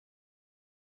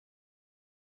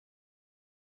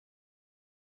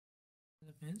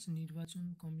Friends, নির্বাচন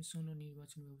commission ও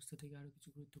নির্বাচন ব্যবস্থা থেকে আরো কিছু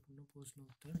গুরুত্বপূর্ণ প্রশ্ন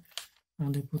উত্তর।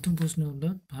 আমাদের প্রথম প্রশ্ন হলো,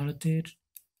 ভারতের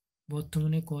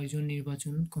বর্তমানে কয়জন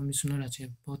নির্বাচন কমিশনার আছে?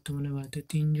 বর্তমানে ভারতে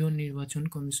 3জন নির্বাচন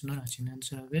কমিশনার আছেন।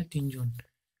 অ্যান্সার হবে 3জন।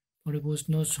 পরের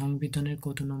প্রশ্ন, সংবিধানের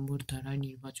কত নম্বর ধারায়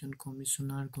নির্বাচন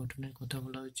কমিশনার গঠনের কথা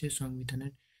বলা হয়েছে?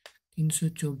 সংবিধানের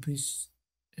 324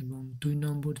 এবং 2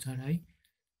 নম্বর ধারায়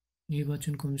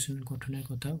নির্বাচন কমিশনার গঠনের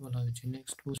কথা বলা হয়েছে।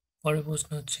 নেক্সট প্রশ্ন, পরের প্রশ্ন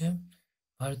হচ্ছে,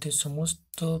 ভারতের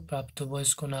সমস্ত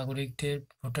প্রাপ্তবয়স্ক নাগরিকদের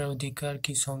ভোটার অধিকার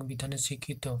কি সংবিধানে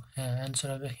স্বীকৃত? হ্যাঁ, অ্যান্সার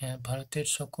হবে হ্যাঁ, ভারতের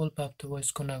সকল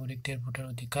প্রাপ্তবয়স্ক নাগরিকদের ভোটার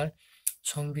অধিকার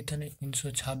সংবিধানের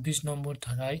 326 নম্বর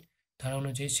ধারা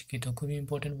অনুযায়ী স্বীকৃত। খুবই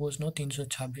ইম্পর্টেন্ট প্রশ্ন,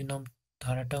 326 নম্বর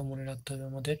ধারাটাও মনে রাখতে হবে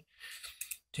আমাদের,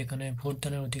 যেখানে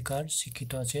ভোটদানের অধিকার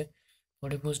স্বীকৃত আছে।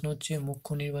 পরের প্রশ্ন হচ্ছে, মুখ্য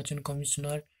নির্বাচন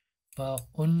কমিশনার বা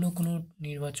অন্য কোনো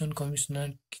নির্বাচন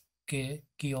কমিশনারকে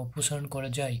কি অপসারণ করা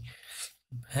যায়?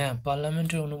 হ্যাঁ,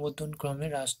 পার্লামেন্টের অনুমোদন ক্রমে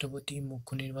রাষ্ট্রপতি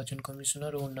মুখ্য নির্বাচন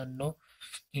কমিশনার ও অন্যান্য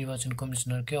নির্বাচন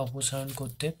কমিশনারকে অপসারণ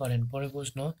করতে পারেন। পরের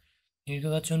প্রশ্ন,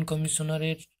 নির্বাচন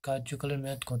কমিশনারের কার্যকালের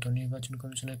মেয়াদ কত? নির্বাচন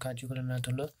কমিশনের কার্যকালের মেয়াদ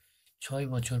হলো 6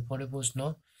 বছর। পরের প্রশ্ন,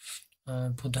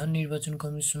 প্রধান নির্বাচন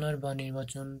কমিশনার বা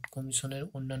নির্বাচন কমিশনের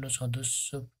অন্যান্য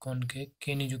সদস্যগণকে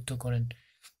কে নিযুক্ত করেন?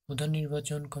 প্রধান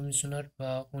নির্বাচন কমিশনার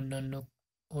বা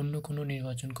অন্য কোনো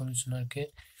নির্বাচন কমিশনারকে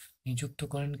নিযুক্ত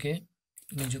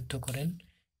করেন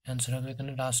অ্যান্সার হবে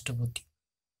এখানে রাষ্ট্রপতি।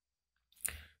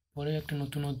 পরে একটা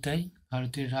নতুন অধ্যায়,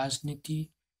 ভারতের রাজনীতি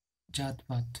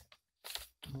জাতপাত।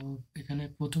 তো এখানে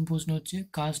প্রথম প্রশ্ন হচ্ছে,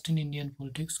 কাস্ট ইন ইন্ডিয়ান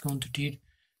পলিটিক্স গ্রন্থটির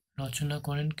রচনা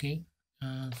করেন কে?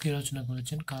 কে রচনা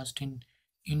করেছেন? কাস্ট ইন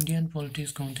ইন্ডিয়ান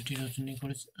পলিটিক্স গ্রন্থটি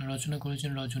রচনা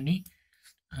করেছেন রজনী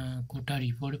কোটারি।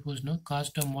 পরে প্রশ্ন,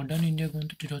 কাস্ট অফ মডার্ন ইন্ডিয়া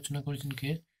গ্রন্থটি রচনা করেছেন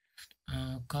কে?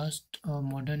 কাস্ট অফ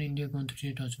মডার্ন ইন্ডিয়া গ্রন্থটি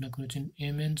রচনা করেছেন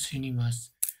এম.এন. শ্রীনিবাস।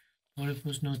 পরের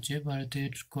প্রশ্ন হচ্ছে,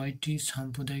 ভারতের কয়টি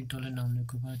সাম্প্রদায়িক দলের নাম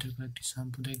লেখো? ভারতের কয়েকটি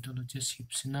সাম্প্রদায়িক দল হচ্ছে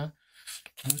শিবসেনা,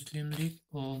 মুসলিম লীগ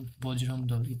ও বজরং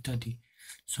দল ইত্যাদি।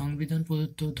 সংবিধান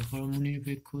প্রদত্ত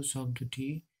ধর্মনিরপেক্ষ শব্দটি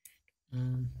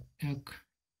এক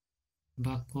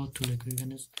বাক্য অর্থ লেখো।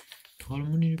 এখানে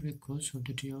ধর্মনিরপেক্ষ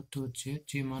শব্দটির অর্থ হচ্ছে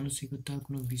যে মানসিকতা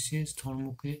কোনো বিশেষ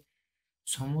ধর্মকে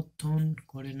সমর্থন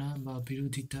করে না বা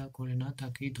বিরোধিতা করে না,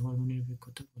 তাকেই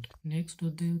ধর্মনিরপেক্ষতা বলে। নেক্সট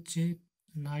অধ্যায় হচ্ছে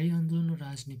নারী আন্দোলন ও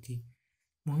রাজনীতি।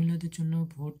 মহিলাদের জন্য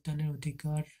ভোটদানের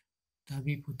অধিকার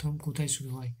দাবি প্রথম কোথায় শুরু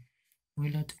হয়?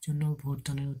 মহিলাদের জন্য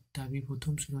ভোটদানের দাবি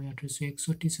প্রথম শুরু হয়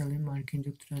 1861 সালে মার্কিন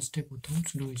যুক্তরাষ্ট্রে প্রথম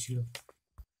শুরু হয়েছিল।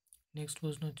 নেক্সট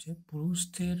প্রশ্ন হচ্ছে,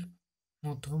 পুরুষদের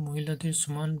মতো মহিলাদের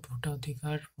সমান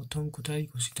ভোটাধিকার প্রথম কোথায়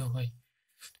ঘোষিত হয়?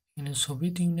 এখানে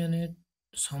সোভিয়েত ইউনিয়নের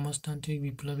সমাজতান্ত্রিক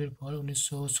বিপ্লবের পর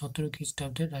 1917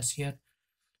 খ্রিস্টাব্দে রাশিয়ার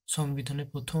সংবিধানে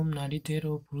প্রথম নারীদের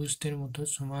ও পুরুষদের মতো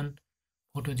সমান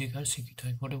ভোটাধিকার স্বীকৃত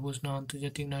হয়। পরে প্রশ্ন,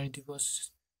 আন্তর্জাতিক নারী দিবস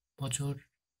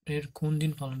বছরের কোন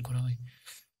দিন পালন করা হয়?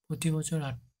 প্রতি বছর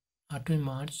 8ই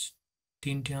মার্চ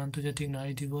দিনটি আন্তর্জাতিক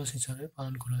নারী দিবস হিসাবে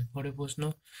পালন করা হয়। পরে প্রশ্ন,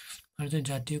 ভারতের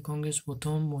জাতীয় কংগ্রেস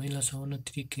প্রথম মহিলা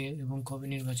সভানেত্রী কে এবং কবে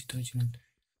নির্বাচিত হয়েছিলেন?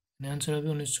 অ্যান্সার হবে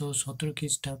 1917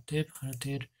 খ্রিস্টাব্দে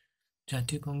ভারতের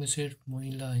জাতীয় কংগ্রেসের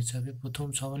মহিলা হিসাবে প্রথম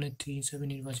সভানেত্রী হিসেবে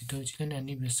নির্বাচিত হয়েছিলেন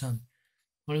অ্যানি বেসান্ত।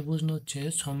 পরের প্রশ্ন হচ্ছে,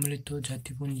 সম্মিলিত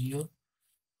জাতিপুঞ্জীয়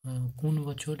কোন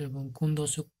বছর এবং কোন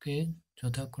দশককে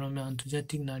যথাক্রমে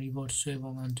আন্তর্জাতিক নারী বর্ষ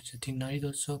এবং আন্তর্জাতিক নারী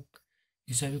দশক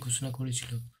হিসাবে ঘোষণা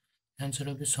করেছিল? অ্যান্সার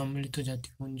হবে সম্মিলিত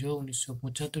জাতিপুঞ্জ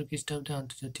 1975 খ্রিস্টাব্দে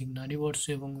আন্তর্জাতিক নারী বর্ষ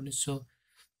এবং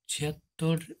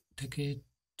 1976 থেকে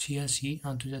 86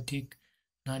 আন্তর্জাতিক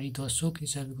নারী দশক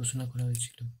হিসাবে ঘোষণা করা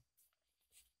হয়েছিল।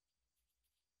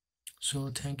 So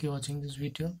thank you for watching this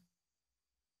video.